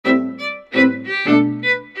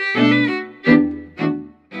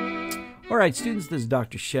right, students, this is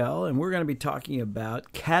Dr. Shell, and we're going to be talking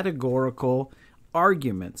about categorical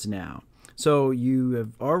arguments now. So you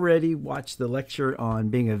have already watched the lecture on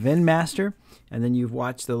being a Venn master, and then you've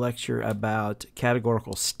watched the lecture about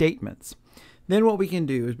categorical statements. Then what we can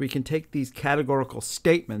do is we can take these categorical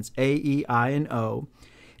statements, A, E, I, and O,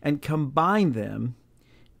 and combine them,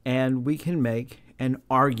 and we can make an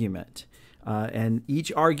argument. And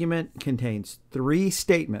each argument contains 3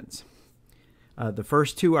 statements. The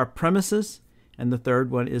first 2 are premises, and the third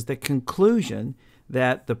one is the conclusion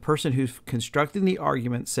that the person who's constructing the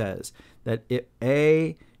argument says that if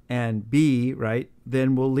A and B, right,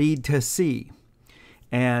 then will lead to C.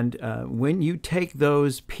 And when you take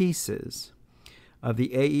those pieces of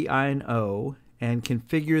the A, E, I, and O and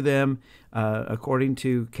configure them according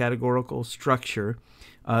to categorical structure,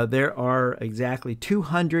 there are exactly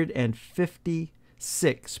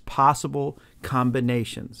 256 possible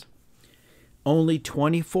combinations. Only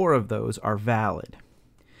 24 of those are valid.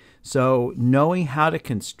 So knowing how to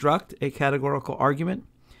construct a categorical argument,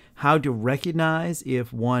 how to recognize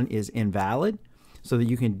if one is invalid so that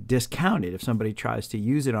you can discount it if somebody tries to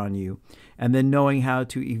use it on you, and then knowing how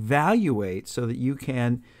to evaluate so that you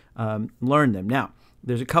can learn them. Now,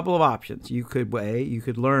 there's a couple of options. You could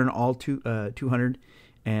learn all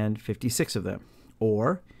 256 of them,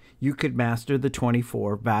 or you could master the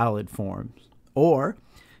 24 valid forms, or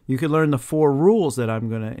you could learn the 4 rules that I'm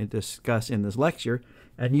going to discuss in this lecture,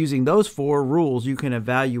 and using those 4 rules, you can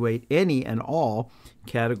evaluate any and all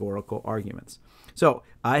categorical arguments. So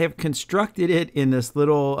I have constructed it in this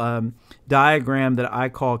little diagram that I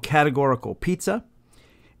call Categorical Pizza,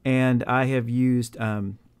 and I have used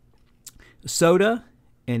soda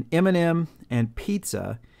and M&M and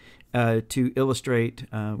pizza to illustrate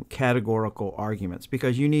categorical arguments,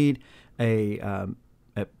 because you need a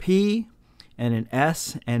P and an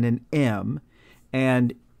S and an M,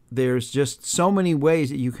 and there's just so many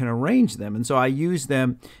ways that you can arrange them. And so I use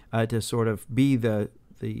them to sort of be the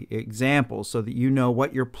examples so that you know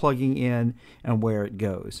what you're plugging in and where it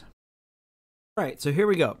goes. All right, so here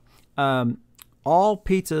we go. All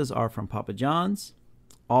pizzas are from Papa John's.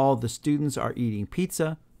 All the students are eating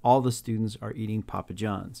pizza. All the students are eating Papa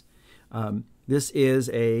John's. This is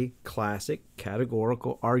a classic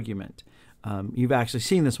categorical argument. You've actually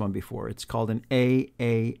seen this one before. It's called an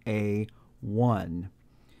AAA1.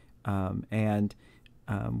 And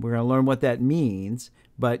we're going to learn what that means,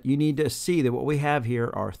 but you need to see that what we have here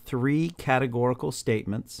are 3 categorical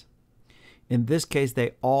statements. In this case,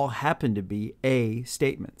 they all happen to be A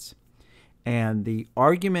statements. And the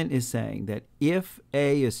argument is saying that if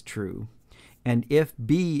A is true and if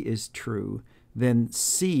B is true, then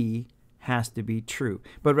C has to be true.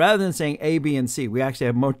 But rather than saying A, B, and C, we actually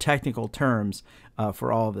have more technical terms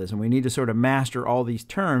for all of this, and we need to sort of master all these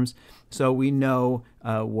terms so we know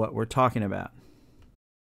what we're talking about.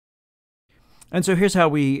 And so here's how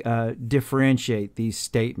we differentiate these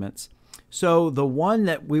statements. So the one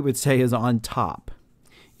that we would say is on top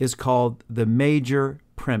is called the major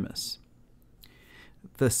premise.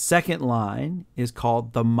 The second line is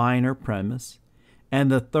called the minor premise,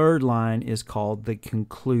 and the third line is called the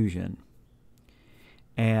conclusion.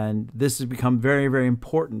 And this has become very, very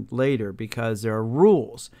important later because there are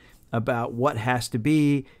rules about what has to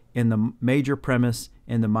be in the major premise,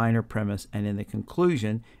 in the minor premise, and in the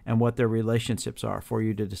conclusion, and what their relationships are for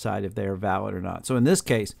you to decide if they are valid or not. So in this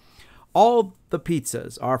case, all the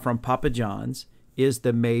pizzas are from Papa John's is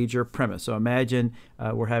the major premise. So imagine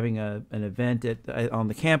we're having an event on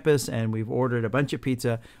the campus, and we've ordered a bunch of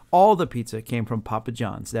pizza. All the pizza came from Papa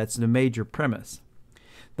John's. That's the major premise.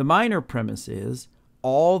 The minor premise is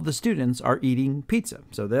all the students are eating pizza.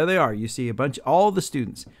 So there they are. You see all the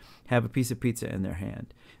students have a piece of pizza in their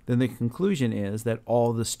hand. Then the conclusion is that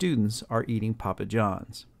all the students are eating Papa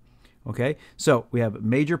John's. Okay? So we have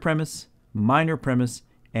major premise, minor premise,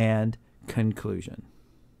 and conclusion.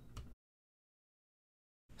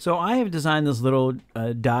 So I have designed this little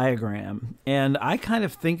diagram, and I kind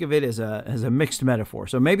of think of it as a mixed metaphor.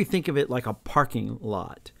 So maybe think of it like a parking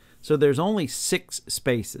lot. So there's only 6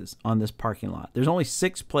 spaces on this parking lot. There's only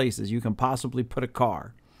 6 places you can possibly put a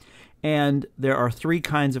car. And there are 3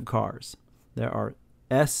 kinds of cars. There are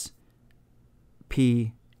S,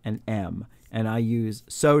 P, and M. And I use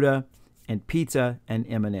soda and pizza and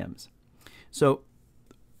M&Ms. So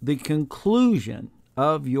the conclusion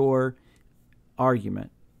of your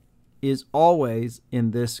argument is always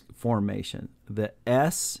in this formation. The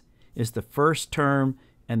S is the first term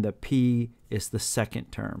and the P is the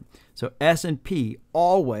second term. So S and P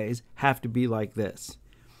always have to be like this.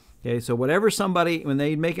 Okay, so whatever somebody, when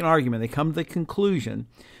they make an argument, they come to the conclusion,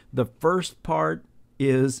 the first part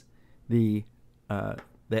is the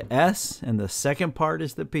the S and the second part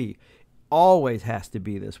is the P. Always has to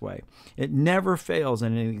be this way. It never fails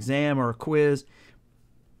in an exam or a quiz.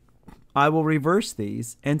 I will reverse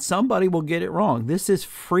these and somebody will get it wrong. This is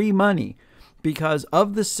free money because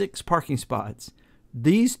of the 6 parking spots,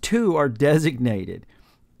 these 2 are designated.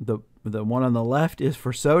 The one on the left is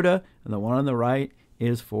for soda and the one on the right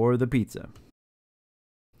is for the pizza.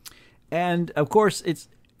 And of course, it's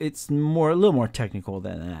a little more technical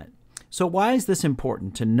than that. So why is this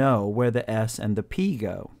important to know where the S and the P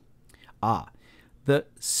go? The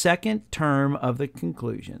second term of the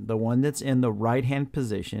conclusion, the one that's in the right-hand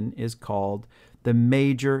position, is called the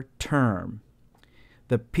major term.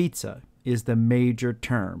 The pizza is the major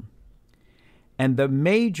term. And the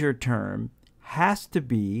major term has to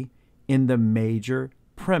be in the major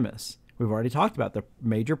premise. We've already talked about the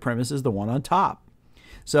major premise is the one on top.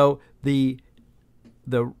 So the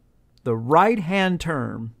right-hand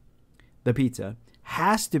term, the pizza,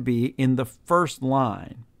 has to be in the first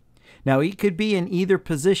line. Now, it could be in either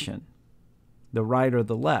position, the right or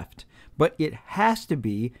the left, but it has to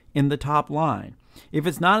be in the top line. If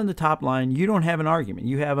it's not in the top line, you don't have an argument.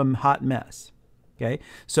 You have a hot mess. Okay?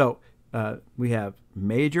 So we have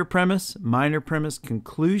major premise, minor premise,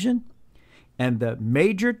 conclusion, and the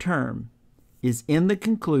major term is in the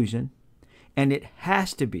conclusion, and it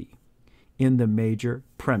has to be in the major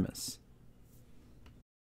premise.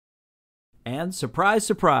 And surprise,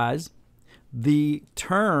 surprise, the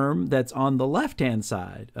term that's on the left-hand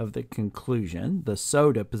side of the conclusion, the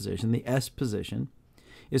soda position, the S position,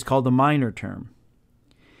 is called the minor term.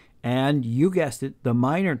 And you guessed it, the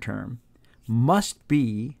minor term must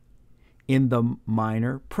be in the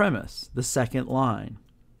minor premise, the second line.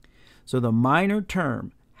 So the minor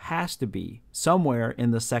term has to be somewhere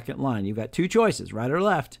in the second line. You've got 2 choices, right or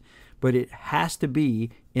left, but it has to be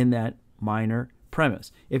in that minor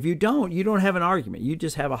premise. If you don't have an argument. You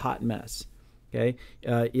just have a hot mess. Okay?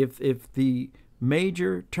 If the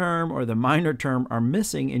major term or the minor term are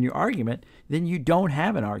missing in your argument, then you don't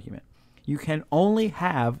have an argument. You can only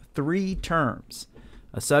have 3 terms: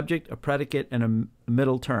 a subject, a predicate, and a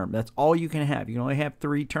middle term. That's all you can have. You can only have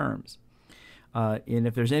 3 terms. And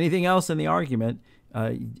if there's anything else in the argument,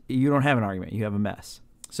 you don't have an argument. You have a mess.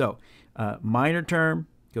 So minor term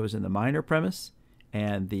goes in the minor premise,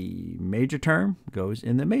 and the major term goes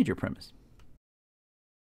in the major premise.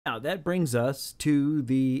 Now, that brings us to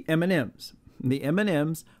the M&Ms. The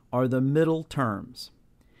M&Ms are the middle terms.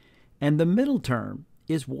 And the middle term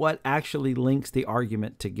is what actually links the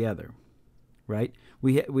argument together, right?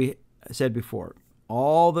 We said before,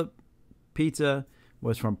 all the pizza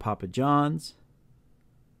was from Papa John's.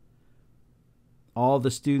 All the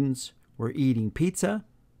students were eating pizza.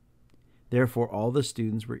 Therefore, all the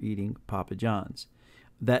students were eating Papa John's.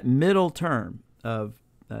 That middle term of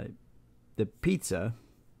the pizza,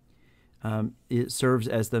 it serves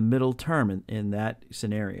as the middle term in that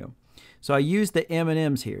scenario. So I use the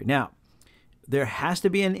M&Ms here. Now, there has to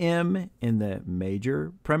be an M in the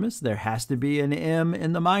major premise. There has to be an M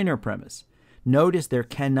in the minor premise. Notice there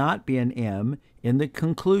cannot be an M in the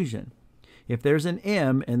conclusion. If there's an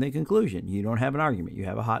M in the conclusion, you don't have an argument. You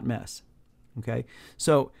have a hot mess. Okay?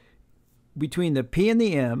 So between the P and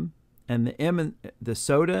the M, and the M and the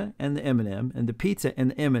soda and the M&M, and the pizza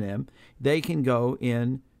and the M&M, they can go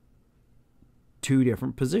in 2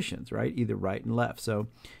 different positions, right? Either right and left. So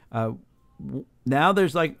now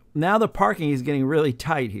the parking is getting really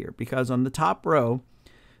tight here, because on the top row,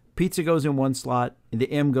 pizza goes in one slot and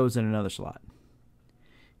the M goes in another slot.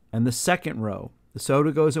 And the second row, the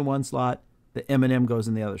soda goes in one slot, the M&M goes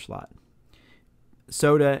in the other slot.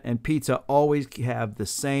 Soda and pizza always have the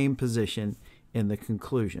same position in the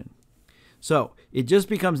conclusion. So it just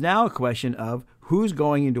becomes now a question of who's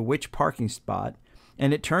going into which parking spot,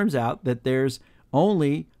 and it turns out that there's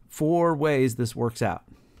only 4 ways this works out.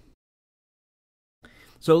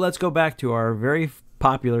 So let's go back to our very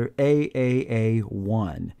popular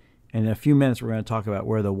AAA1. In a few minutes, we're going to talk about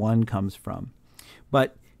where the 1 comes from.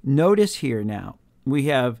 But notice here now, we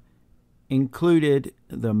have included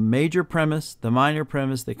the major premise, the minor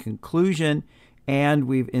premise, the conclusion, and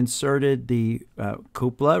we've inserted the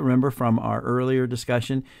copula. Remember from our earlier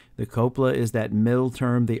discussion, the copula is that middle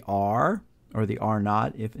term, the R, or the R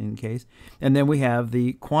naught, if in case. And then we have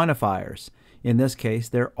the quantifiers. In this case,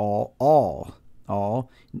 they're all.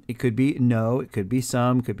 It could be no, it could be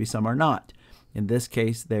some are not. In this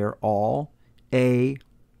case, they're all A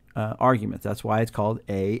arguments. That's why it's called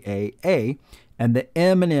AAA. And the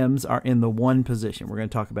M&Ms are in the 1 position. We're going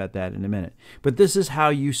to talk about that in a minute. But this is how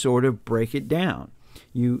you sort of break it down.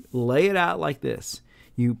 You lay it out like this.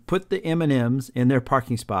 You put the M&Ms in their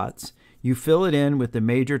parking spots. You fill it in with the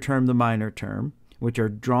major term, the minor term. which are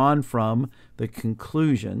drawn from the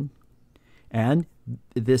conclusion. And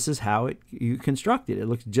this is how you construct it. It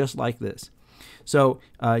looks just like this. So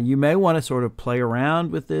you may want to sort of play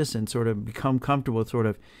around with this and sort of become comfortable with sort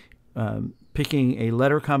of picking a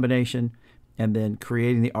letter combination and then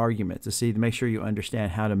creating the argument to make sure you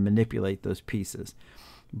understand how to manipulate those pieces.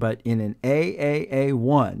 But in an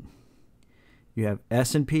AAA1, you have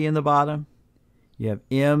S and P in the bottom. You have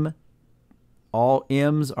M. All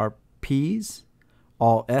M's are P's.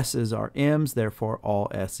 All S's are M's. Therefore, all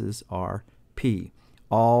S's are P.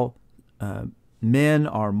 All men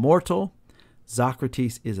are mortal.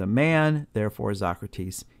 Socrates is a man. Therefore,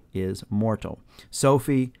 Socrates is mortal.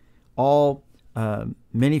 Sophie, all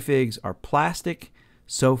minifigs are plastic.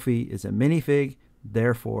 Sophie is a minifig.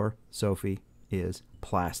 Therefore, Sophie is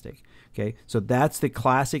plastic. Okay, so that's the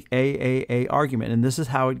classic AAA argument, and this is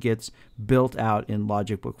how it gets built out in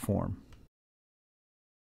logic book form.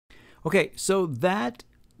 Okay, so the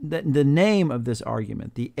name of this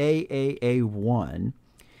argument, the AAA1,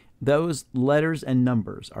 those letters and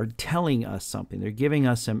numbers are telling us something. They're giving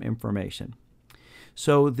us some information.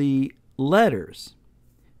 So the letters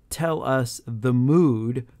tell us the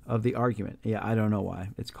mood of the argument. Yeah, I don't know why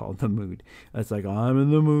it's called the mood. It's like, I'm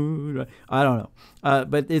in the mood. I don't know.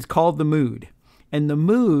 But it's called the mood. And the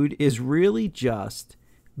mood is really just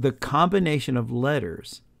the combination of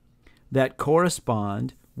letters that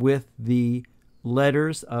correspond with the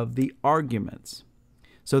letters of the arguments.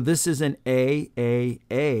 So this is an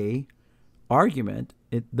AAA argument.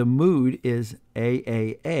 The mood is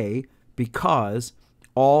AAA because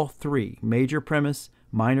all three, major premise,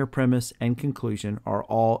 minor premise, and conclusion, are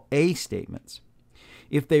all A statements.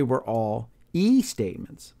 If they were all E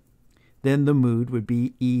statements, then the mood would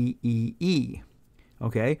be EEE.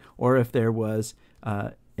 Okay? Or if there was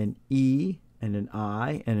an E and an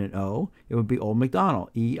I and an O, it would be Old MacDonald,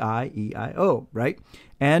 E-I-E-I-O, right?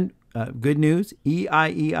 And good news,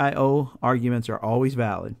 E-I-E-I-O arguments are always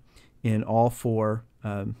valid in all four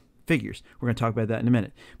figures. We're going to talk about that in a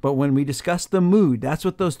minute. But when we discuss the mood, that's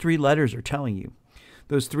what those three letters are telling you.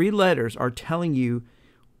 Those three letters are telling you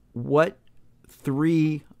what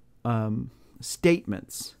three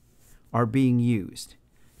statements are being used.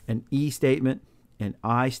 An E statement, an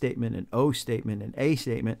I statement, an O statement, an A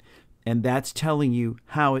statement, and that's telling you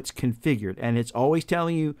how it's configured. And it's always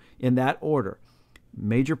telling you in that order: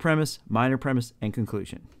 major premise, minor premise, and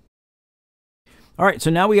conclusion. All right, so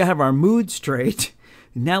now we have our mood straight.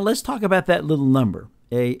 Now let's talk about that little number,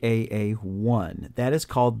 AAA1. That is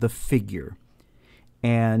called the figure.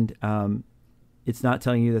 And it's not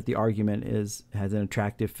telling you that the argument has an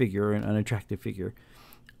attractive figure or an unattractive figure.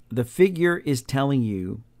 The figure is telling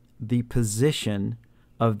you the position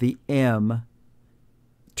of the M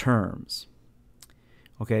terms.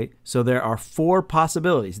 Okay, so there are four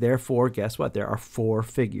possibilities. Therefore, guess what? There are four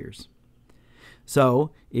figures.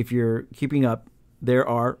 So if you're keeping up, there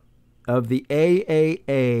are, of the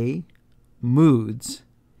AAA moods,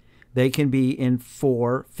 they can be in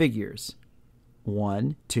four figures.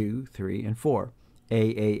 1, 2, 3, and 4.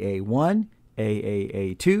 AAA1,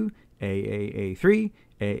 AAA2, AAA3,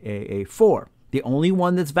 AAA4. The only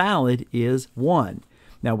one that's valid is 1.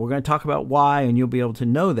 Now, we're going to talk about why, and you'll be able to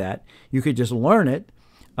know that. You could just learn it,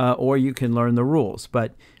 or you can learn the rules.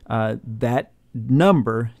 But that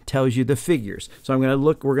number tells you the figures. So we're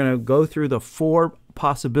going to go through the four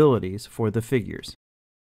possibilities for the figures.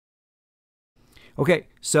 Okay,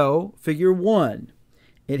 so figure 1.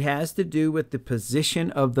 It has to do with the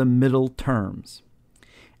position of the middle terms.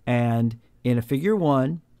 And in a figure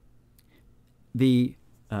 1, in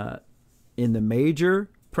the major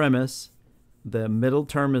premise, the middle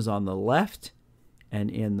term is on the left, and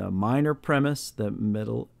in the minor premise, the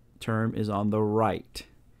middle term is on the right.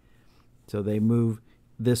 So they move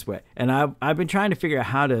this way. And I've been trying to figure out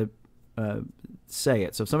how to say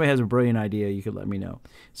it. So if somebody has a brilliant idea, you could let me know.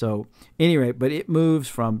 So anyway, but it moves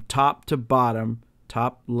from top to bottom,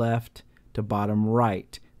 top left to bottom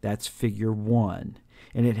right. That's figure 1.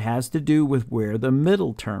 And it has to do with where the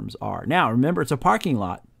middle terms are. Now, remember, it's a parking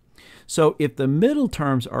lot. So if the middle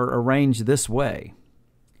terms are arranged this way,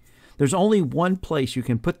 there's only one place you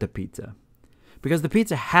can put the pizza, because the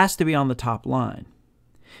pizza has to be on the top line.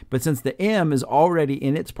 But since the M is already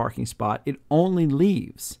in its parking spot, it only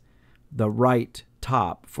leaves the right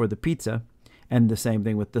top for the pizza. And the same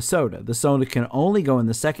thing with the soda. The soda can only go in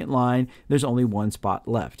the second line. There's only one spot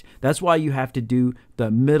left. That's why you have to do the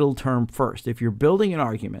middle term first. If you're building an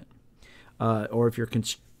argument, or if you're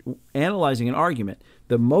analyzing an argument,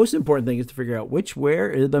 the most important thing is to figure out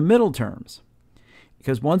where are the middle terms.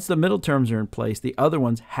 Because once the middle terms are in place, the other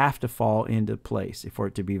ones have to fall into place for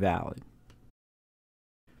it to be valid.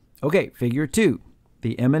 Okay, figure 2.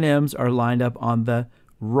 the M&Ms are lined up on the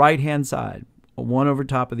right-hand side, one over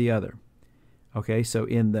top of the other. Okay, so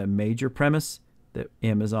in the major premise, the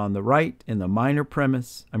M is on the right. In the minor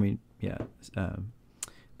premise, the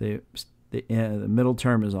middle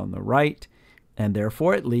term is on the right, and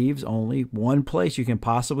therefore it leaves only one place you can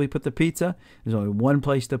possibly put the pizza. There's only one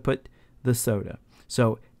place to put the soda.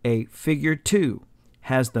 So a figure 2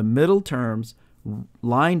 has the middle terms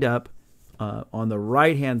lined up on the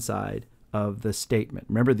right-hand side of the statement.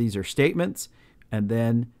 Remember, these are statements, and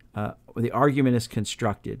then the argument is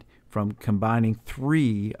constructed from combining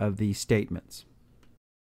 3 of these statements.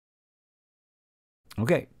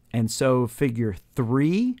 Okay, and so figure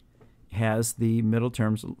 3 has the middle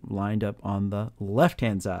terms lined up on the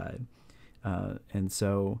left-hand side. And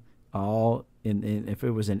so if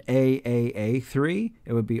it was an AAA3,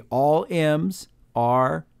 it would be all M's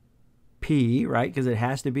are P, right? Because it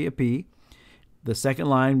has to be a P. The second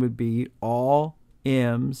line would be all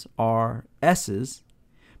M's are S's,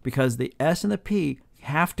 because the S and the P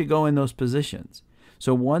have to go in those positions.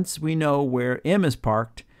 So once we know where M is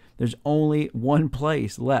parked, there's only one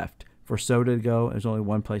place left for soda to go. There's only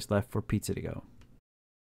one place left for pizza to go.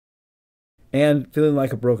 And feeling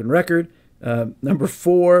like a broken record, number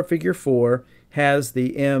 4, figure 4, has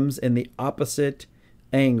the M's in the opposite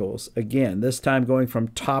angles. Again, this time going from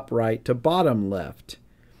top right to bottom left.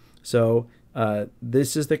 So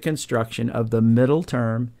this is the construction of the middle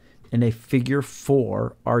term in a figure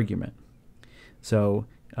 4 argument. So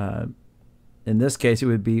in this case, it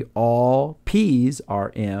would be all P's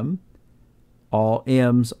are M, all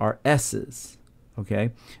M's are S's.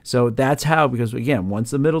 Okay, so that's how, because again,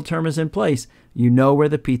 once the middle term is in place, you know where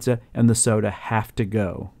the pizza and the soda have to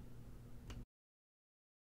go.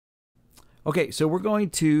 Okay, so we're going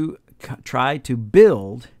to try to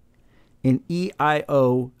build an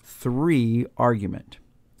EIO3 argument.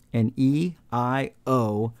 An EIO3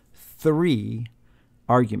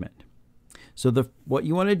 argument. So what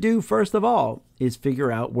you want to do first of all is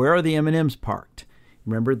figure out where are the M&Ms parked.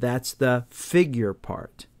 Remember, that's the figure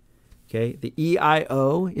part. Okay, the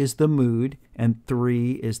EIO is the mood and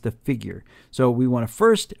 3 is the figure. So we want to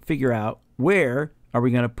first figure out where are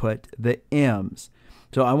we going to put the M's.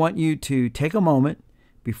 So I want you to take a moment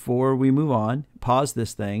before we move on, pause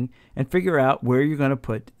this thing, and figure out where you're going to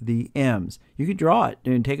put the M's. You can draw it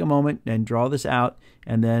and take a moment and draw this out,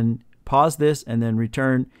 and then pause this and then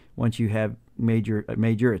return once you have made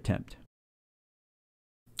your attempt.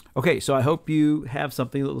 Okay, so I hope you have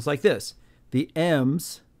something that looks like this. The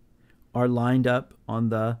M's are lined up on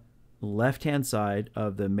the left-hand side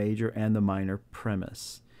of the major and the minor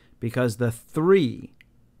premise, because the 3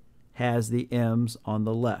 has the M's on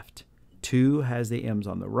the left, 2 has the M's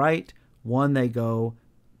on the right, 1 they go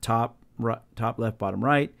top left, bottom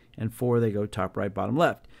right, and 4 they go top right, bottom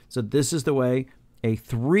left. So this is the way a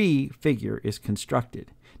 3 figure is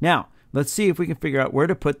constructed. Now, let's see if we can figure out where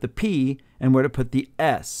to put the P and where to put the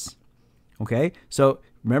S. Okay, so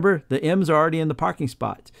remember, the M's are already in the parking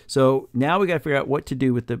spots. So now we got to figure out what to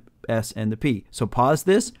do with the S and the P. So pause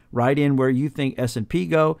this, write in where you think S and P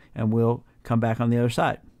go, and we'll come back on the other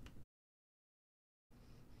side.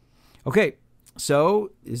 Okay, so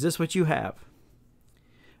is this what you have?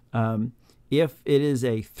 If it is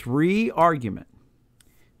a 3 argument,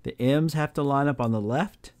 the M's have to line up on the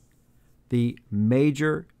left. The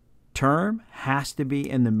major term has to be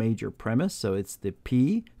in the major premise, so it's the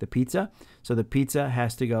P, the pizza. So the pizza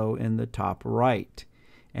has to go in the top right.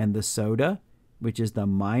 And the soda, which is the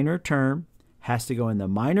minor term, has to go in the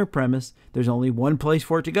minor premise. There's only one place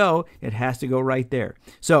for it to go. It has to go right there.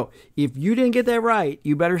 So if you didn't get that right,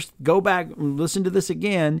 you better go back and listen to this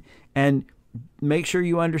again and make sure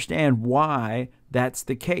you understand why that's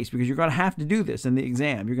the case, because you're going to have to do this in the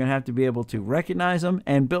exam. You're going to have to be able to recognize them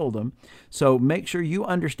and build them. So make sure you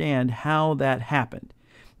understand how that happened.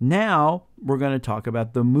 Now we're going to talk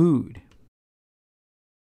about the mood.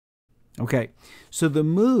 Okay, so the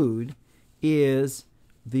mood is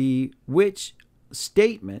which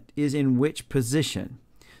statement is in which position.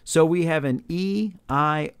 So we have an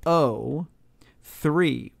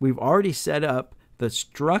EIO3. We've already set up the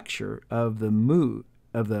structure of the mood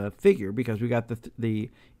of the figure because we got the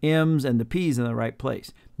M's and the P's in the right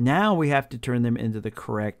place. Now we have to turn them into the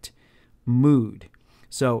correct mood.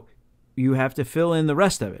 So you have to fill in the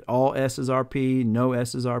rest of it. All S's are P, no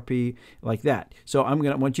S's are P, like that. So I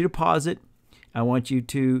want you to pause it. I want you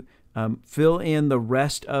to fill in the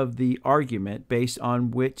rest of the argument based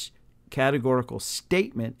on which categorical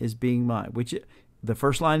statement is being made. The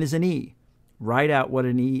first line is an E. Write out what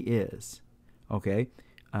an E is. Okay.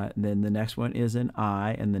 Then the next one is an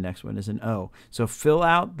I, and the next one is an O. So fill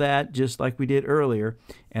out that just like we did earlier,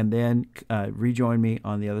 and then rejoin me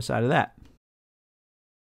on the other side of that.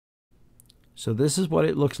 So this is what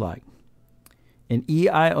it looks like. An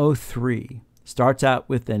EIO3 starts out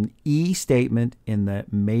with an E statement in the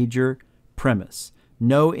major premise.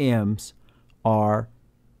 No M's are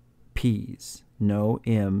P's. No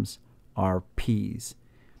M's are P's.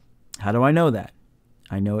 How do I know that?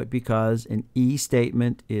 I know it because an E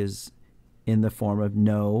statement is in the form of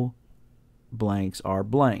no blanks are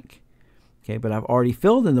blank. Okay, but I've already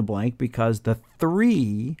filled in the blank because the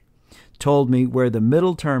 3 told me where the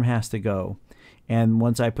middle term has to go. And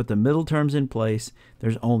once I put the middle terms in place,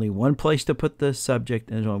 there's only one place to put the subject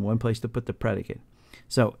and there's only one place to put the predicate.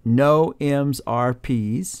 So no M's are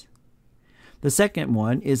P's. The second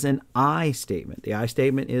one is an I statement. The I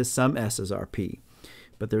statement is some S's are P.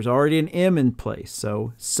 But there's already an M in place,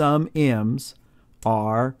 so some M's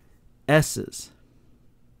are S's.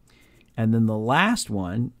 And then the last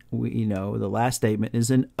one, the last statement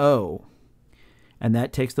is an O, and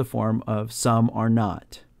that takes the form of some are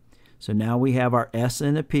not. So now we have our S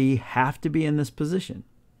and a P have to be in this position.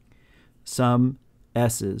 Some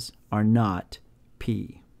S's are not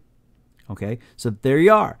P. Okay, so there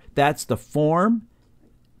you are. That's the form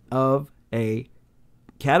of a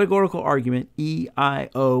categorical argument,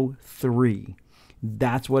 EIO3.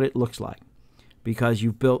 That's what it looks like because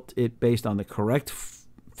you've built it based on the correct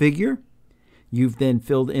figure. You've then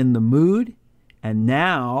filled in the mood, and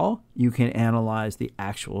now you can analyze the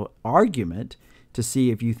actual argument to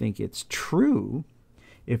see if you think it's true,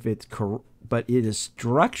 but it is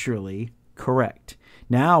structurally correct.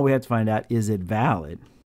 Now we have to find out, is it valid?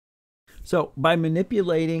 So by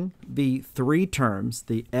manipulating the 3 terms,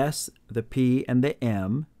 the S, the P, and the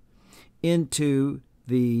M, into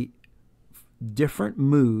the different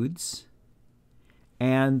moods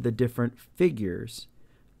and the different figures,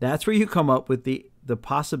 that's where you come up with the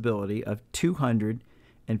possibility of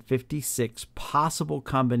 256 possible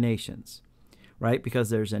combinations, right?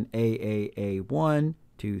 Because there's an AAA1,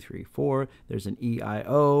 2, 3, 4, there's an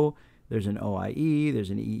EIO, there's an OIE, there's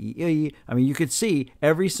an EEE. I mean, you could see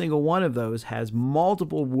every single one of those has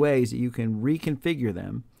multiple ways that you can reconfigure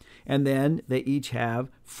them. And then they each have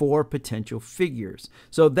 4 potential figures.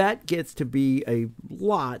 So that gets to be a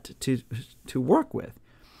lot to work with.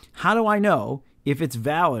 How do I know if it's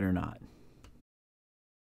valid or not?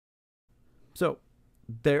 So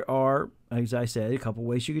there are, as I said, a couple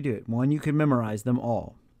ways you could do it. One, you could memorize them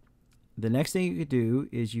all. The next thing you could do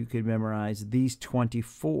is you could memorize these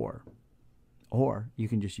 24. Or you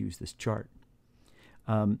can just use this chart.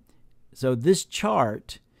 So this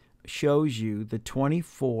chart shows you the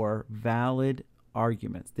 24 valid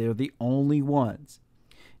arguments. They're the only ones.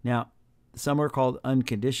 Now, some are called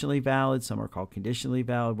unconditionally valid. Some are called conditionally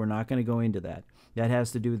valid. We're not going to go into that. That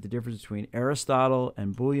has to do with the difference between Aristotle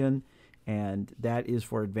and Boolean, and that is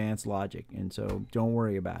for advanced logic. And so don't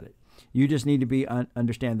worry about it. You just need to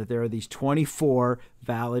understand that there are these 24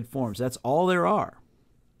 valid forms. That's all there are.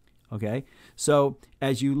 Okay, so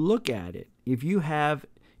as you look at it, if you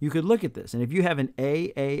could look at this, and if you have an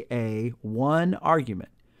AAA1 argument,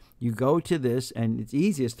 you go to this, and it's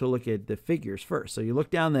easiest to look at the figures first. So you look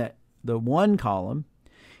down the 1 column,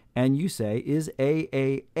 and you say, is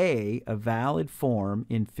AAA a valid form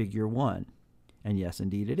in figure 1? And yes,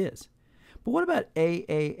 indeed it is. But what about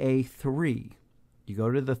AAA3? You go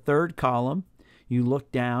to the 3rd column, you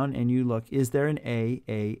look down, and you look, is there an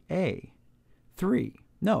AAA3?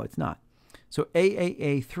 No, it's not. So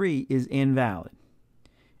AAA3 is invalid,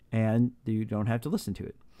 and you don't have to listen to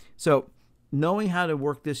it. So knowing how to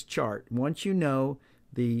work this chart, once you know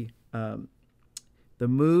the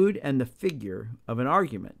mood and the figure of an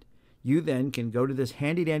argument, you then can go to this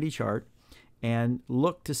handy-dandy chart and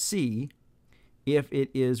look to see if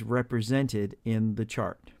it is represented in the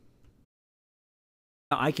chart.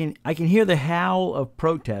 Now, I can hear the howl of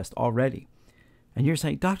protest already. And you're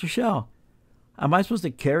saying, Dr. Shell, am I supposed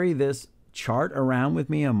to carry this chart around with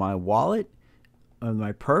me in my wallet, in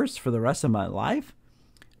my purse for the rest of my life?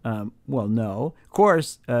 Well, no. Of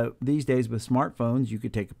course, these days with smartphones, you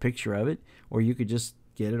could take a picture of it, or you could just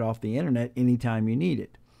get it off the internet anytime you need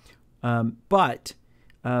it. But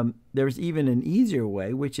there's even an easier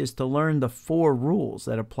way, which is to learn the 4 rules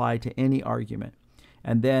that apply to any argument.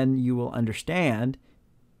 And then you will understand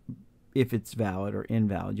if it's valid or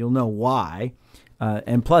invalid. You'll know why.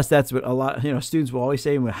 And plus, that's what a lot students will always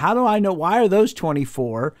say, how do I know, why are those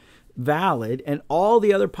 24 valid and all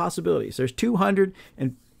the other possibilities? There's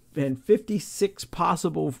 256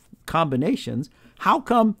 possible combinations. How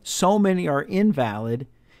come so many are invalid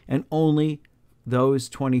and only those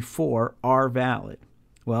 24 are valid?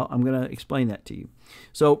 Well, I'm going to explain that to you.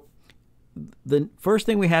 So the first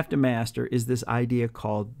thing we have to master is this idea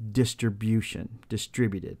called distribution,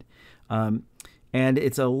 distributed. And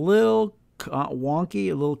it's a little wonky,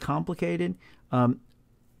 a little complicated.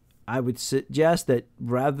 I would suggest that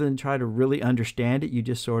rather than try to really understand it, you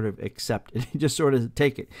just sort of accept it. You just sort of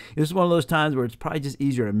take it. This is one of those times where it's probably just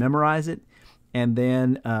easier to memorize it, and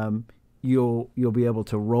then you'll be able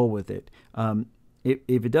to roll with it.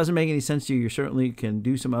 If it doesn't make any sense to you, you certainly can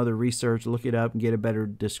do some other research, look it up, and get a better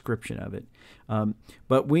description of it.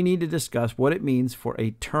 But we need to discuss what it means for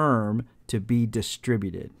a term to be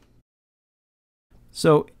distributed.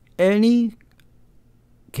 So any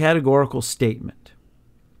categorical statement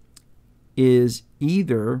is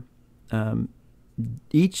either,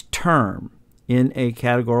 each term in a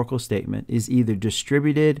categorical statement is either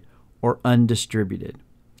distributed or undistributed.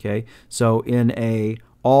 Okay, so in a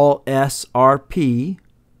all S are P,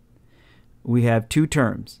 we have two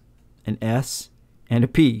terms, an S and a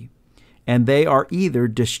P, and they are either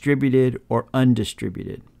distributed or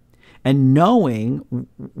undistributed. And knowing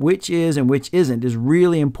which is and which isn't is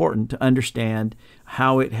really important to understand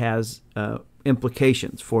how it has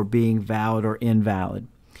implications for being valid or invalid.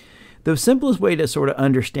 The simplest way to sort of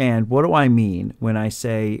understand what do I mean when I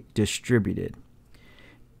say distributed,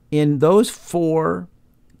 in those four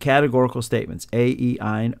categorical statements, A, E,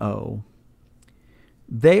 I, and O,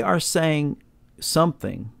 they are saying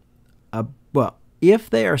something, well, if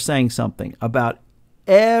they are saying something about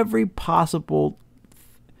every possible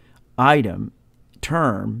item,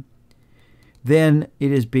 term, then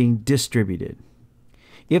it is being distributed.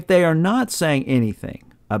 If they are not saying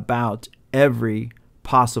anything about every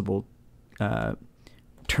possible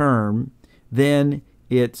term, then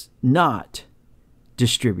it's not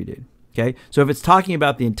distributed. Okay, so if it's talking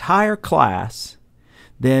about the entire class,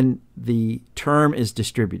 then the term is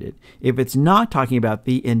distributed. If it's not talking about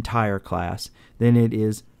the entire class, then it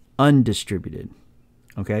is undistributed.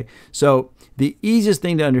 Okay, so the easiest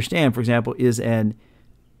thing to understand, for example, is an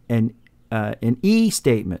E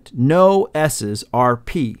statement, no S's are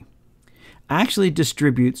P, actually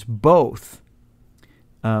distributes both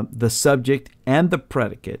the subject and the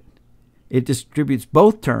predicate. It distributes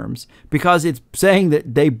both terms because it's saying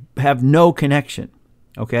that they have no connection.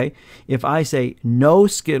 Okay? If I say no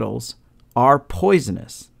Skittles are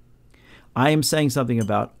poisonous, I am saying something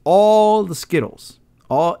about all the Skittles,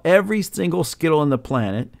 every single Skittle on the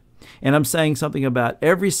planet, and I'm saying something about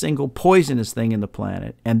every single poisonous thing in the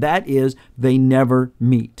planet, and that is they never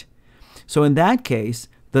meet. So in that case,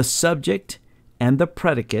 the subject and the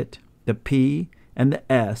predicate, the P and the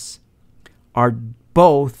S, are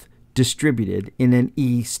both distributed in an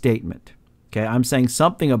E statement. Okay, I'm saying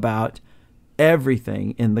something about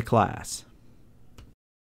everything in the class.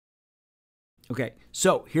 Okay,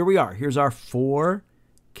 so here we are. Here's our four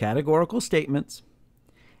categorical statements.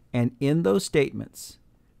 And in those statements,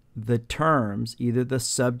 the terms, either the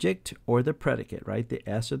subject or the predicate, right, the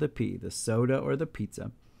S or the P, the soda or the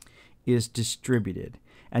pizza, is distributed.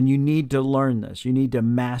 And you need to learn this. You need to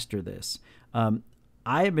master this.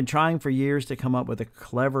 I have been trying for years to come up with a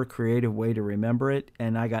clever, creative way to remember it,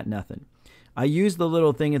 and I got nothing. I used the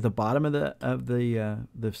little thing at the bottom of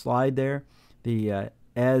the slide there, the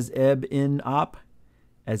as eb in op,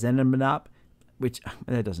 as en op, which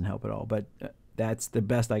that doesn't help at all, but that's the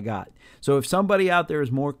best I got. So if somebody out there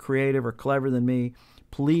is more creative or clever than me,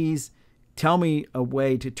 please tell me a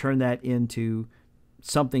way to turn that into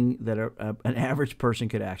something that an average person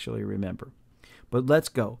could actually remember. But let's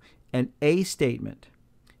go. An A statement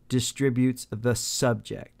distributes the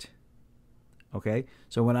subject. Okay,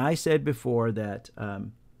 so when I said before that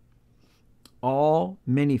all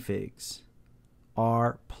minifigs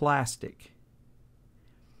are plastic,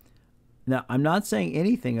 now I'm not saying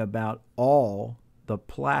anything about all the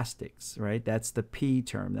plastics, right? That's the P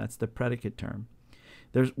term, that's the predicate term.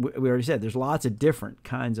 We already said there's lots of different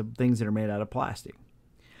kinds of things that are made out of plastic.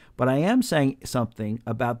 But I am saying something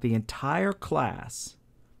about the entire class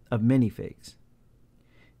of minifigs,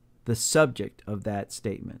 the subject of that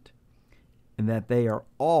statement, and that they are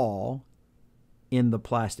all in the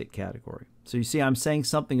plastic category. So you see, I'm saying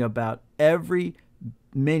something about every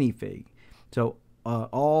minifig. So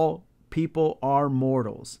all people are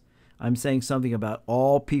mortals. I'm saying something about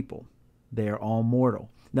all people. They are all mortal.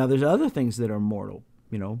 Now, there's other things that are mortal,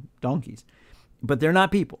 donkeys, but they're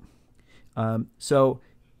not people. So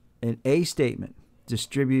an A statement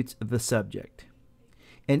distributes the subject.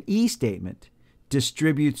 An E statement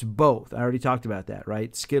distributes both. I already talked about that,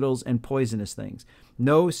 right? Skittles and poisonous things.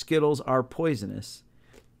 No Skittles are poisonous.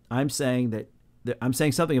 I'm saying I'm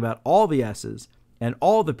saying something about all the S's and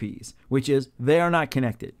all the P's, which is they are not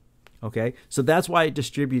connected. Okay, so that's why it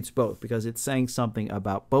distributes both, because it's saying something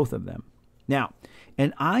about both of them. Now,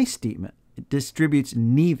 an I statement distributes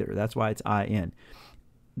neither. That's why it's IN.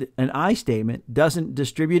 An I statement doesn't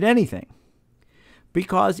distribute anything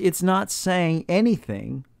because it's not saying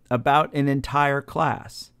anything about an entire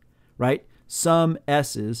class, right? Some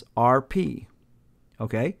S's are P.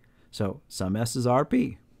 Okay, so some S's are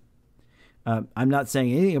P. I'm not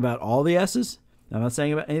saying anything about all the S's. I'm not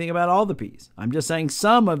saying anything about all the P's. I'm just saying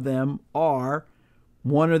some of them are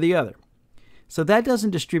one or the other. So that doesn't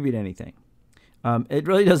distribute anything. It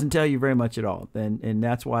really doesn't tell you very much at all. And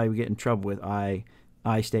that's why we get in trouble with I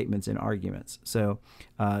statements in arguments. So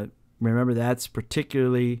remember, that's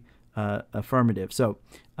particularly affirmative. So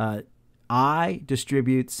I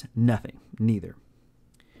distributes nothing, neither.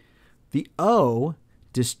 The O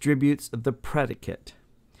distributes the predicate.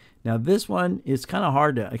 Now, this one is kind of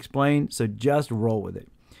hard to explain, so just roll with it.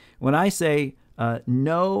 When I say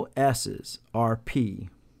no S's are P,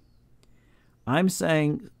 I'm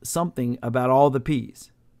saying something about all the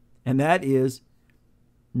P's, and that is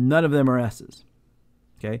none of them are S's.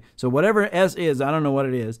 Okay, so whatever S is, I don't know what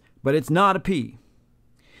it is, but it's not a P.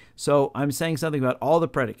 So I'm saying something about all the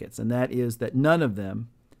predicates, and that is that none of them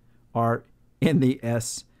are in the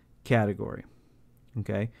S category.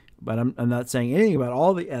 Okay, but I'm not saying anything about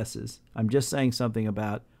all the S's. I'm just saying something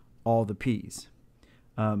about all the P's.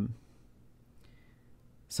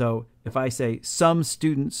 So if I say some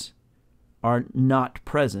students are not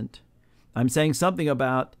present, I'm saying something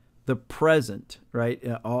about the present, right?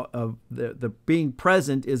 Of the being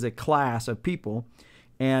present is a class of people,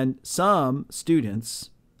 and some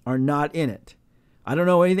students are not in it. I don't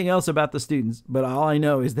know anything else about the students, but all I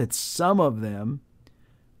know is that some of them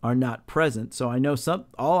are not present. So I know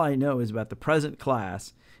all I know is about the present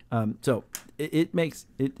class. So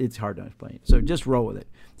it's hard to explain. So just roll with it.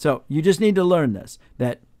 So you just need to learn this,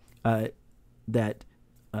 that an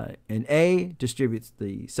A distributes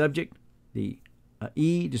the subject, the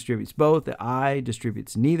E distributes both, the I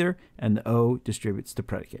distributes neither, and the O distributes the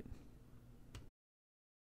predicate.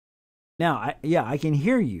 Now, I can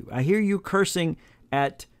hear you. I hear you cursing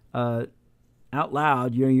at out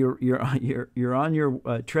loud. You're on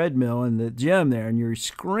your treadmill in the gym there, and you're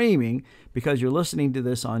screaming because you're listening to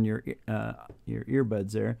this on your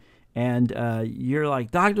earbuds there, and you're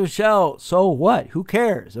like, Dr. Shell, so what? Who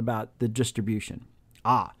cares about the distribution?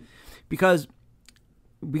 Because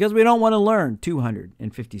we don't want to learn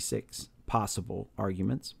 256 possible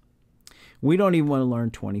arguments. We don't even want to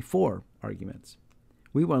learn 24 arguments.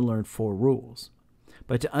 We want to learn 4 rules.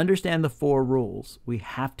 But to understand the 4 rules, we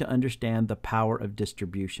have to understand the power of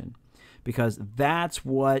distribution, because that's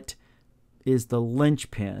what is the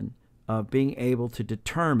linchpin of being able to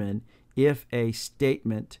determine if a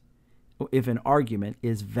statement, if an argument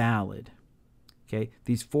is valid. Okay,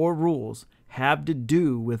 these 4 rules have to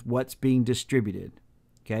do with what's being distributed.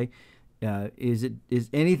 Okay, is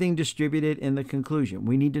anything distributed in the conclusion?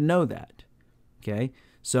 We need to know that. Okay,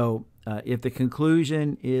 so if the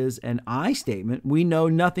conclusion is an I statement, we know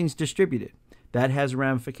nothing's distributed. That has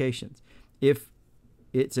ramifications. If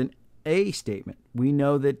it's an A statement, we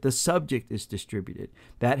know that the subject is distributed.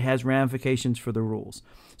 That has ramifications for the rules.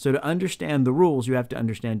 So to understand the rules, you have to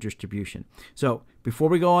understand distribution. So before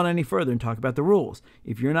we go on any further and talk about the rules,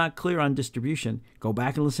 if you're not clear on distribution, go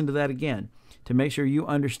back and listen to that again to make sure you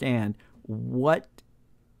understand what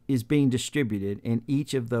is being distributed in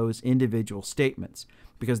each of those individual statements.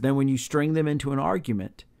 Because then when you string them into an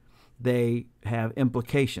argument, they have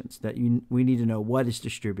implications that we need to know what is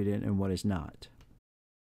distributed and what is not.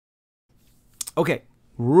 Okay,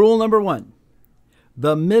 rule number 1.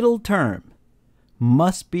 The middle term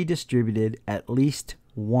must be distributed at least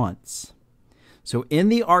once. So in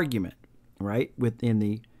the argument, right, within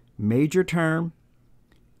the major term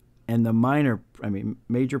and the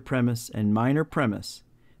major premise and minor premise,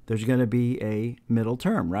 there's going to be a middle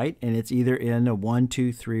term, right? And it's either in a 1,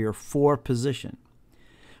 2, 3, or 4 position.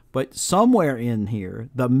 But somewhere in here,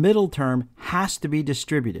 the middle term has to be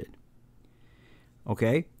distributed.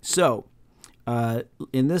 Okay, so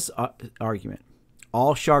in this argument,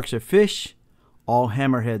 all sharks are fish, all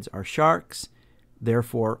hammerheads are sharks,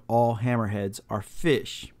 therefore all hammerheads are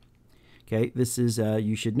fish. Okay, this is,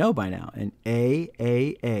 you should know by now, an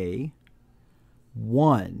AAA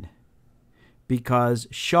 1, because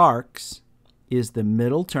sharks is the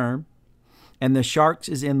middle term, and the sharks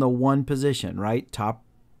is in the 1 position, right? Top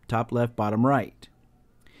left, bottom right.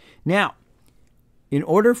 Now, in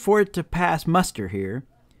order for it to pass muster here,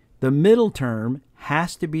 the middle term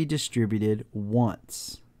has to be distributed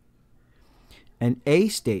once. An A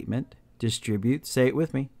statement distributes, say it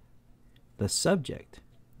with me, the subject.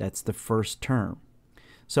 That's the first term.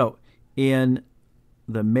 So in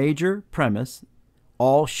the major premise,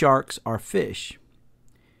 all sharks are fish.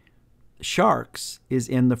 Sharks is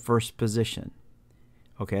in the first position.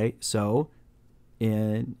 Okay, so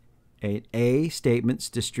in an A statement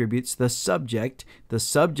distributes the subject. The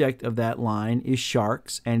subject of that line is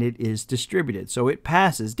sharks, and it is distributed. So it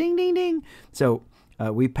passes. Ding, ding, ding. So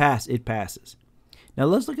we pass. It passes. Now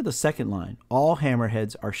let's look at the second line. All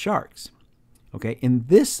hammerheads are sharks. Okay, in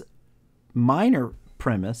this minor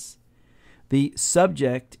premise, the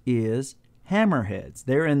subject is hammerheads.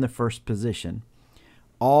 They're in the first position.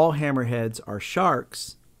 All hammerheads are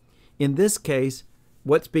sharks. In this case,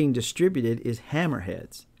 what's being distributed is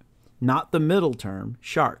hammerheads, not the middle term,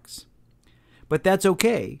 sharks. But that's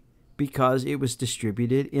okay because it was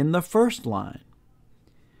distributed in the first line.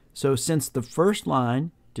 So since the first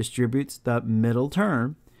line distributes the middle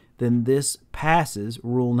term, then this passes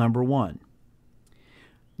rule number 1.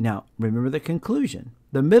 Now, remember the conclusion.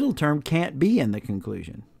 The middle term can't be in the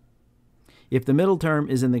conclusion. If the middle term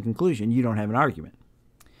is in the conclusion, you don't have an argument.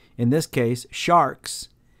 In this case, sharks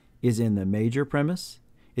is in the major premise.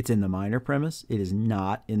 It's in the minor premise. It is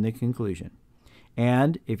not in the conclusion.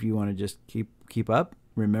 And if you want to just keep up,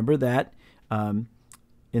 remember that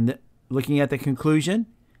looking at the conclusion,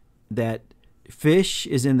 that fish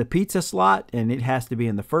is in the pizza slot, and it has to be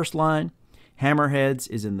in the first line. Hammerheads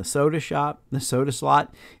is in the soda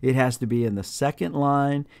slot. It has to be in the second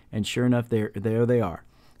line, and sure enough, there they are.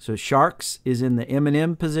 So sharks is in the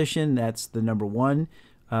M&M position. That's the number 1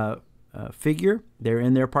 figure. They're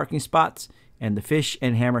in their parking spots, and the fish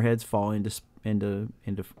and hammerheads fall into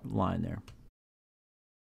line there.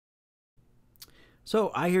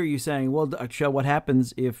 So I hear you saying, well, Shell, what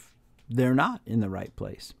happens if they're not in the right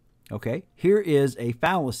place? Okay, here is a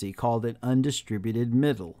fallacy called an undistributed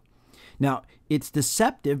middle. Now, it's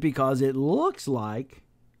deceptive because it looks like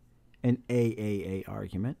an AAA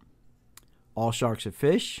argument. All sharks are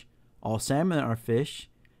fish. All salmon are fish.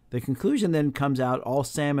 The conclusion then comes out, all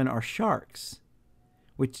salmon are sharks,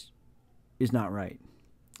 which is not right.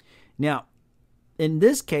 Now, in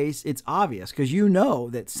this case, it's obvious because you know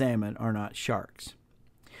that salmon are not sharks.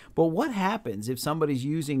 But what happens if somebody's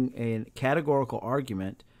using a categorical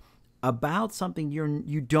argument about something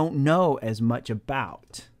you don't know as much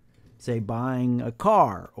about? Say buying a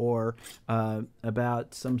car or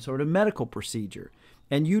about some sort of medical procedure.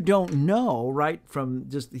 And you don't know right from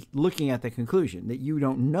just looking at the conclusion that you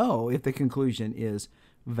don't know if the conclusion is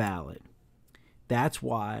valid. That's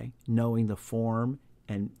why knowing the form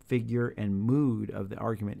and figure and mood of the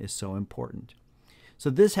argument is so important. So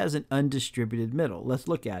this has an undistributed middle. Let's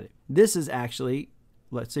look at it. This is actually,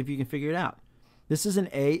 let's see if you can figure it out. This is an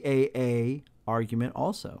AAA argument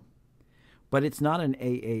also. But it's not an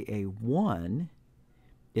AAA1.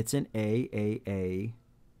 It's an AAA,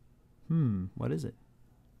 what is it?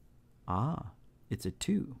 It's a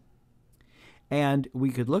 2. And we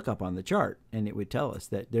could look up on the chart, and it would tell us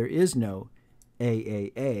that there is no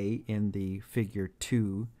AAA in the figure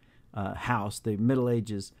 2 house. The Middle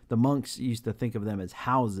Ages, the monks used to think of them as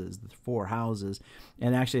houses, the 4 houses.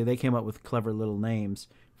 And actually, they came up with clever little names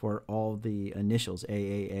for all the initials,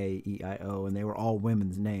 AAA, EIO, and they were all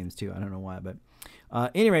women's names too. I don't know why, but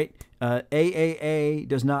at any rate, AAA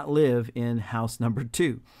does not live in house number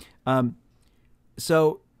 2.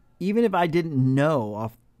 So even if I didn't know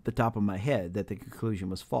off the top of my head that the conclusion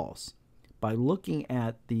was false, by looking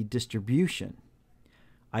at the distribution,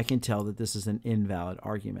 I can tell that this is an invalid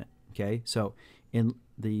argument. Okay, so in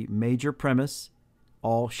the major premise,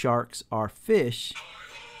 all sharks are fish.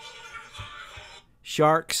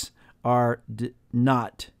 Sharks are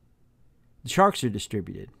not. Sharks are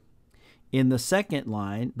distributed. In the second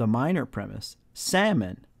line, the minor premise,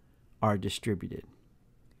 salmon are distributed.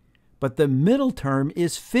 But the middle term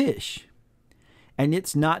is fish, and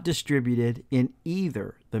it's not distributed in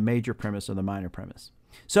either the major premise or the minor premise.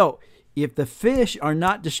 So if the fish are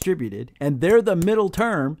not distributed and they're the middle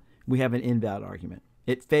term, we have an invalid argument.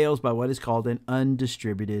 It fails by what is called an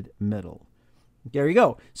undistributed middle. There you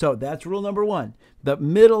go. So that's rule number 1. The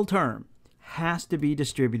middle term has to be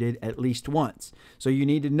distributed at least once. So you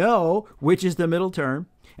need to know which is the middle term,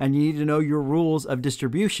 and you need to know your rules of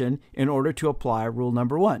distribution in order to apply rule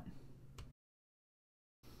number 1.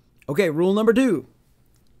 Okay, rule number 2.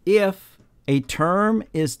 If a term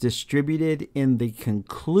is distributed in the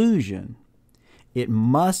conclusion, it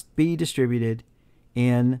must be distributed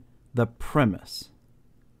in the premise.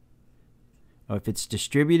 If it's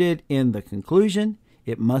distributed in the conclusion,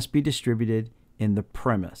 it must be distributed in the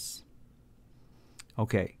premise.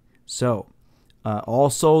 Okay, so all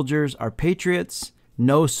soldiers are patriots.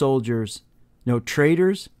 No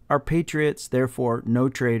traitors are patriots. Therefore, no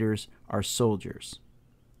traitors are soldiers.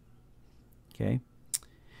 Okay.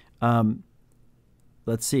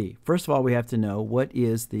 Let's see. First of all, we have to know what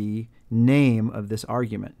is the name of this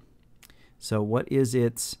argument. So what is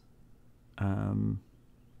its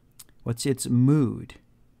what's its mood?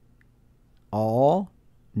 All,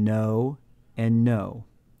 no, and no.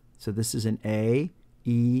 So this is an A,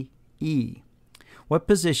 E, E. What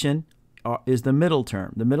position is the middle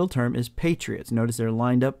term? The middle term is patriots. Notice they're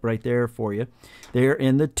lined up right there for you. They're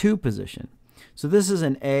in the 2 position. So this is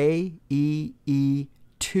an A, E, E,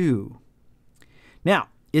 2. Now,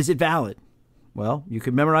 is it valid? Well, you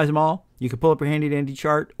could memorize them all. You could pull up your handy-dandy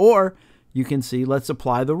chart, or you can see, let's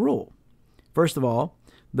apply the rule. First of all,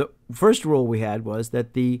 the first rule we had was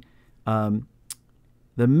that the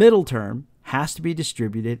middle term has to be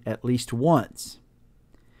distributed at least once.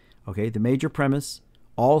 Okay, the major premise,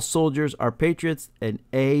 all soldiers are patriots, and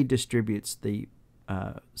A distributes the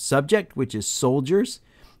subject, which is soldiers.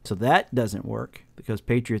 So that doesn't work because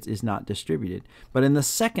patriots is not distributed. But in the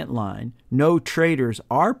second line, no traitors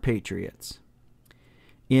are patriots.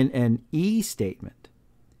 In an E statement,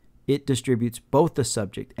 it distributes both the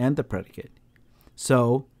subject and the predicate.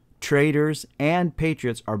 So traitors and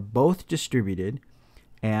patriots are both distributed,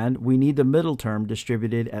 and we need the middle term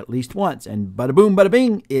distributed at least once. And bada boom, bada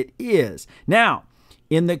bing, it is. Now,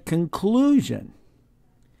 in the conclusion,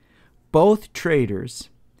 both traitors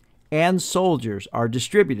and soldiers are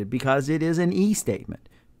distributed because it is an E statement.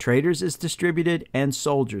 Traitors is distributed and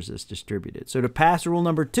soldiers is distributed. So to pass rule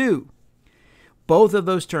number 2, both of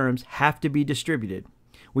those terms have to be distributed.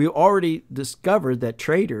 We already discovered that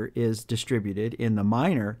traitor is distributed in the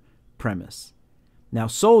minor premise. Now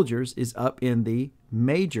soldiers is up in the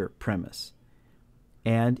major premise.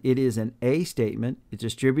 And it is an A statement. It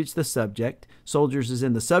distributes the subject. Soldiers is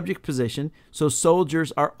in the subject position, so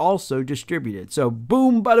soldiers are also distributed. So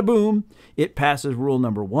boom, bada boom, it passes rule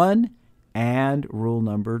number 1 and rule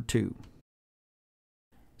number 2.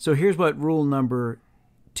 So here's what rule number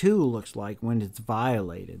 2 looks like when it's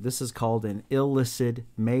violated. This is called an illicit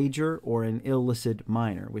major or an illicit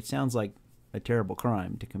minor, which sounds like a terrible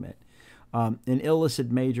crime to commit. An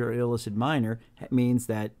illicit major or illicit minor means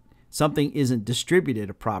that something isn't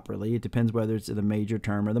distributed properly. It depends whether it's the major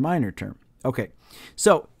term or the minor term. Okay,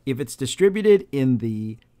 so if it's distributed in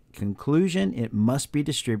the conclusion, it must be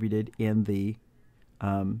distributed in the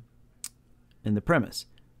premise.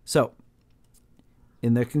 So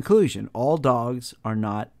in the conclusion, all dogs are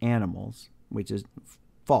not animals, which is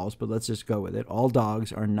false, but let's just go with it. All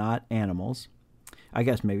dogs are not animals. I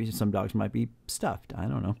guess maybe some dogs might be stuffed. I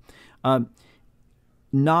don't know.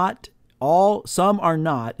 Some are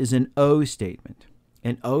not is an O statement.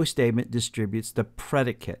 An O statement distributes the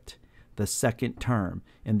predicate, the second term.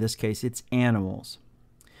 In this case, it's animals.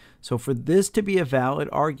 So for this to be a valid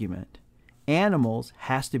argument, animals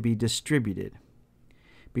has to be distributed.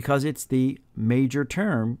 Because it's the major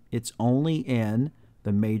term, it's only in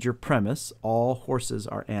the major premise. All horses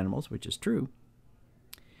are animals, which is true.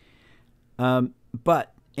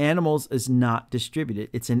 But animals is not distributed.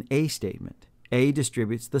 It's an A statement. A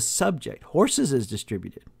distributes the subject. Horses is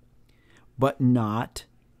distributed, but not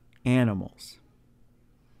animals.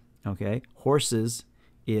 Okay? Horses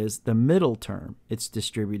is the middle term. It's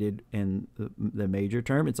distributed in the major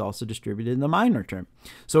term. It's also distributed in the minor term.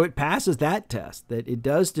 So it passes that test, that it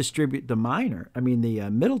does distribute the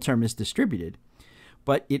middle term is distributed,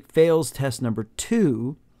 but it fails test number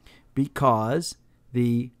 2 because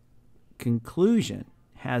the conclusion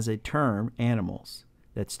has a term, animals,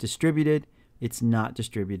 that's distributed. It's not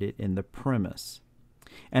distributed in the premise.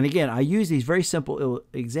 And again, I use these very simple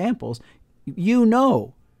examples. You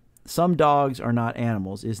know, some dogs are not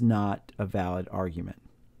animals is not a valid argument.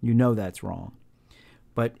 You know that's wrong.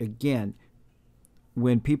 But again,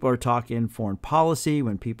 when people are talking foreign policy,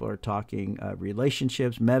 when people are talking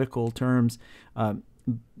relationships, medical terms,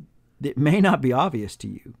 it may not be obvious to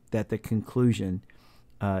you that the conclusion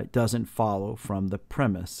doesn't follow from the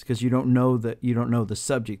premise because you don't know the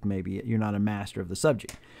subject. Maybe you're not a master of the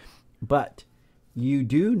subject, but you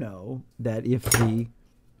do know that if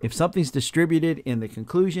something's distributed in the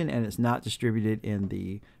conclusion and it's not distributed in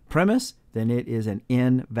the premise, then it is an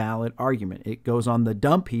invalid argument. It goes on the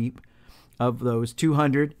dump heap of those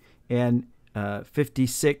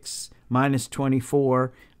 256 minus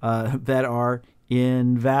 24 that are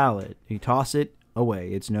invalid. You toss it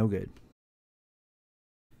away. It's no good.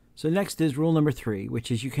 So next is rule number 3,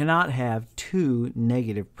 which is you cannot have 2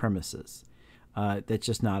 negative premises. That's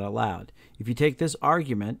just not allowed. If you take this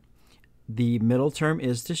argument, the middle term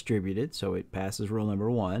is distributed, so it passes rule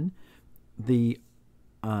number 1. The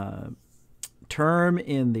term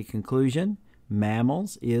in the conclusion,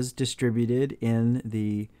 mammals, is distributed in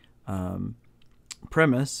the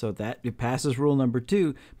premise, so that it passes rule number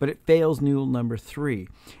 2, but it fails rule number 3.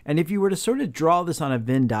 And if you were to sort of draw this on a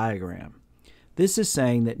Venn diagram, this is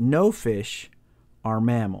saying that no fish are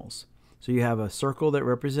mammals. So you have a circle that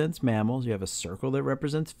represents mammals, you have a circle that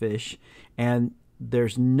represents fish, and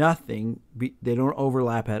there's nothing, they don't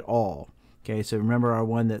overlap at all. Okay, so remember our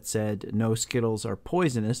one that said no Skittles are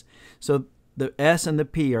poisonous. So the S and the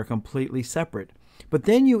P are completely separate. But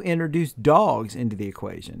then you introduce dogs into the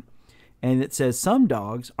equation, and it says some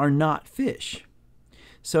dogs are not fish.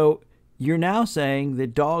 So you're now saying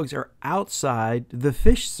that dogs are outside the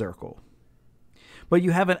fish circle. But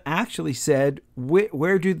you haven't actually said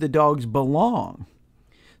where do the dogs belong.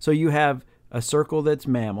 So you have a circle that's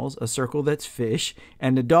mammals, a circle that's fish,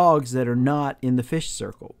 and the dogs that are not in the fish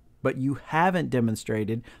circle. But you haven't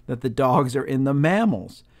demonstrated that the dogs are in the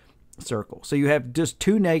mammals circle. So you have just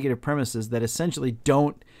two negative premises that essentially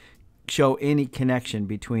don't show any connection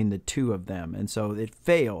between the two of them. And so it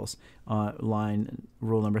fails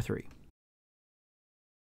rule number 3.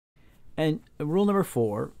 And rule number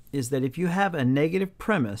 4 is that if you have a negative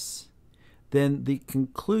premise, then the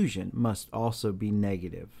conclusion must also be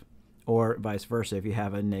negative. Or vice versa, if you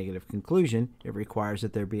have a negative conclusion, it requires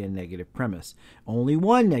that there be a negative premise. Only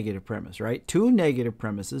one negative premise, right? 2 negative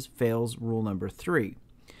premises fails rule number 3.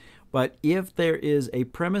 But if there is a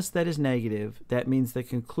premise that is negative, that means the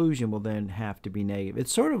conclusion will then have to be negative.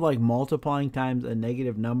 It's sort of like multiplying times a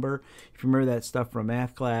negative number, if you remember that stuff from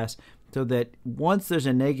math class, so that once there's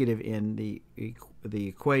a negative in the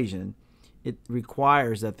equation, it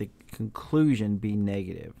requires that the conclusion be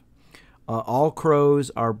negative. All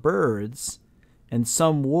crows are birds, and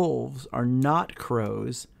some wolves are not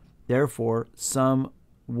crows. Therefore, some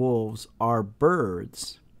wolves are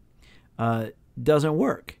birds. Doesn't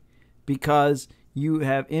work because you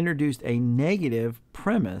have introduced a negative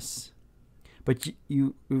premise, but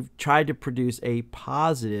you've tried to produce a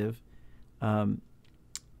positive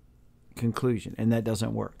conclusion, and that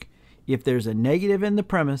doesn't work. If there's a negative in the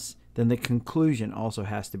premise, then the conclusion also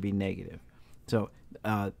has to be negative. So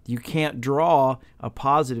you can't draw a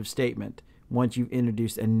positive statement once you've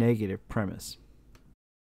introduced a negative premise.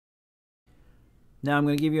 Now I'm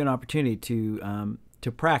going to give you an opportunity to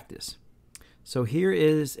practice. So here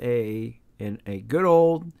is a good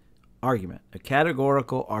old argument, a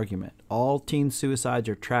categorical argument. All teen suicides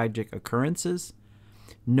are tragic occurrences.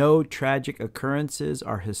 No tragic occurrences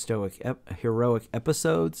are heroic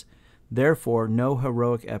episodes. Therefore, no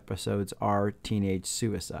heroic episodes are teenage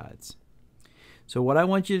suicides. So what I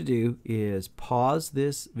want you to do is pause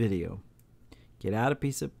this video, get out a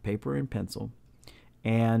piece of paper and pencil,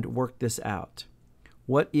 and work this out.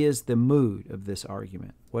 What is the mood of this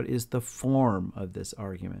argument? What is the form of this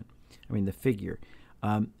argument? I mean, the figure.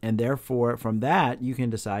 And therefore, from that, you can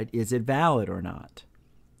decide, is it valid or not?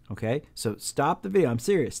 Okay, so stop the video. I'm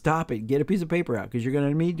serious. Stop it. Get a piece of paper out because you're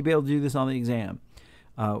going to need to be able to do this on the exam.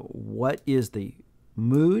 What is the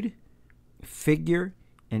mood, figure,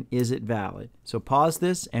 and is it valid? So pause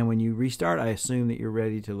this, and when you restart, I assume that you're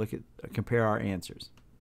ready to compare our answers.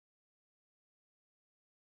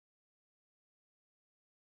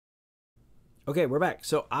 Okay, we're back.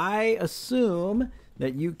 So I assume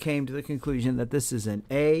that you came to the conclusion that this is an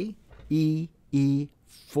AEE4.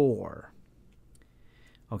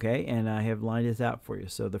 Okay, and I have lined this out for you.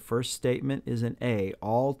 So the first statement is an A.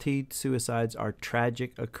 All teen suicides are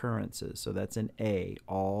tragic occurrences. So that's an A.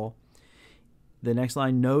 All. The next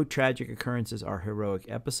line, no tragic occurrences are heroic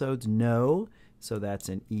episodes. No. So that's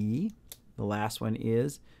an E. The last one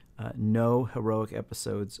is no heroic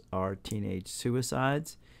episodes are teenage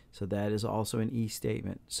suicides. So that is also an E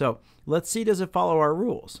statement. So let's see, does it follow our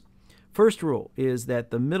rules? First rule is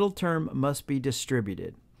that the middle term must be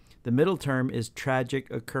distributed. The middle term is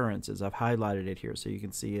tragic occurrences. I've highlighted it here so you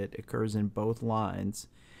can see it occurs in both lines.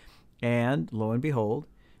 And lo and behold,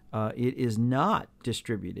 it is not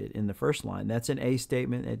distributed in the first line. That's an A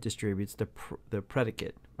statement. It distributes the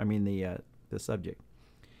predicate, the subject.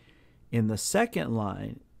 In the second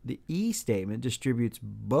line, the E statement distributes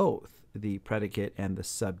both the predicate and the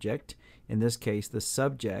subject. In this case, the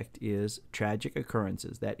subject is tragic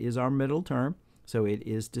occurrences. That is our middle term. So it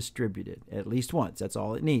is distributed at least once. That's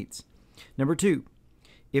all it needs. Number 2,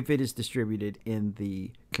 if it is distributed in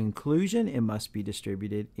the conclusion, it must be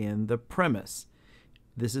distributed in the premise.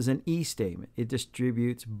 This is an E statement. It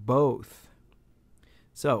distributes both.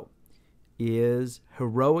 So is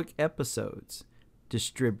heroic episodes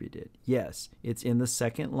distributed? Yes, it's in the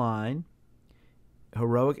second line.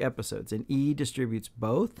 Heroic episodes. And E distributes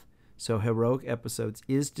both. So heroic episodes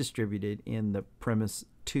is distributed in the premise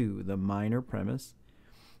 2, the minor premise.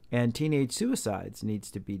 And teenage suicides needs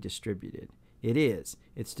to be distributed It is.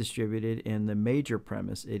 It's distributed in the major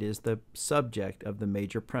premise. It is the subject of the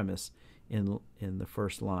major premise in the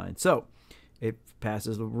first line. So it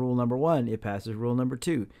passes rule number 1. It passes rule number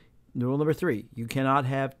 2. Rule number 3, you cannot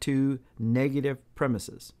have two negative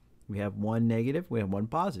premises. We have one negative, we have one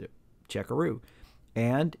positive. Checkaroo.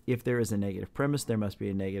 And if there is a negative premise, there must be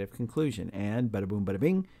a negative conclusion. And bada boom, bada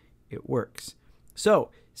bing, it works.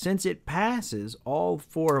 So since it passes all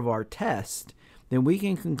 4 of our tests, then we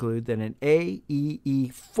can conclude that an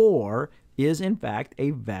AEE4 is in fact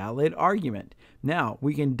a valid argument. Now,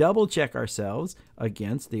 we can double check ourselves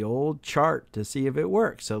against the old chart to see if it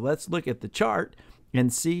works. So let's look at the chart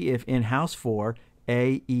and see if in House 4,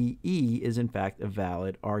 AEE is in fact a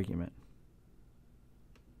valid argument.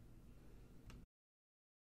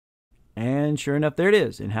 And sure enough, there it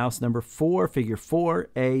is. In House number 4, figure 4,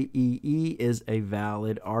 AEE is a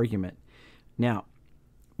valid argument. Now,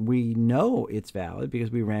 we know it's valid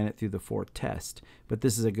because we ran it through the 4th test, but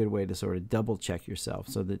this is a good way to sort of double check yourself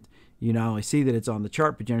so that you not only see that it's on the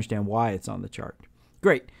chart, but you understand why it's on the chart.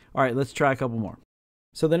 Great. All right, let's try a couple more.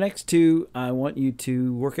 So the next 2, I want you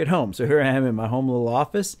to work at home. So here I am in my home little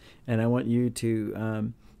office, and I want you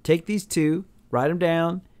to take these 2, write them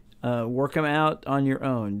down, work them out on your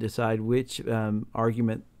own, decide which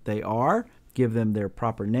argument they are, give them their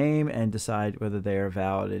proper name, and decide whether they are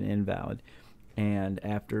valid and invalid. And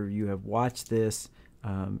after you have watched this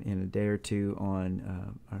in a day or 2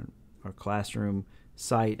 on our classroom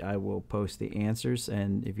site, I will post the answers.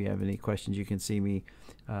 And if you have any questions, you can see me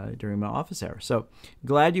during my office hours. So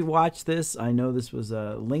glad you watched this. I know this was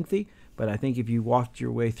lengthy, but I think if you walked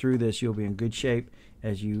your way through this, you'll be in good shape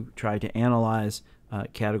as you try to analyze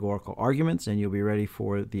categorical arguments, and you'll be ready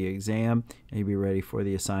for the exam, and you'll be ready for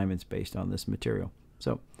the assignments based on this material.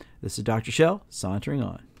 So this is Dr. Shell, sauntering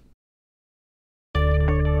on.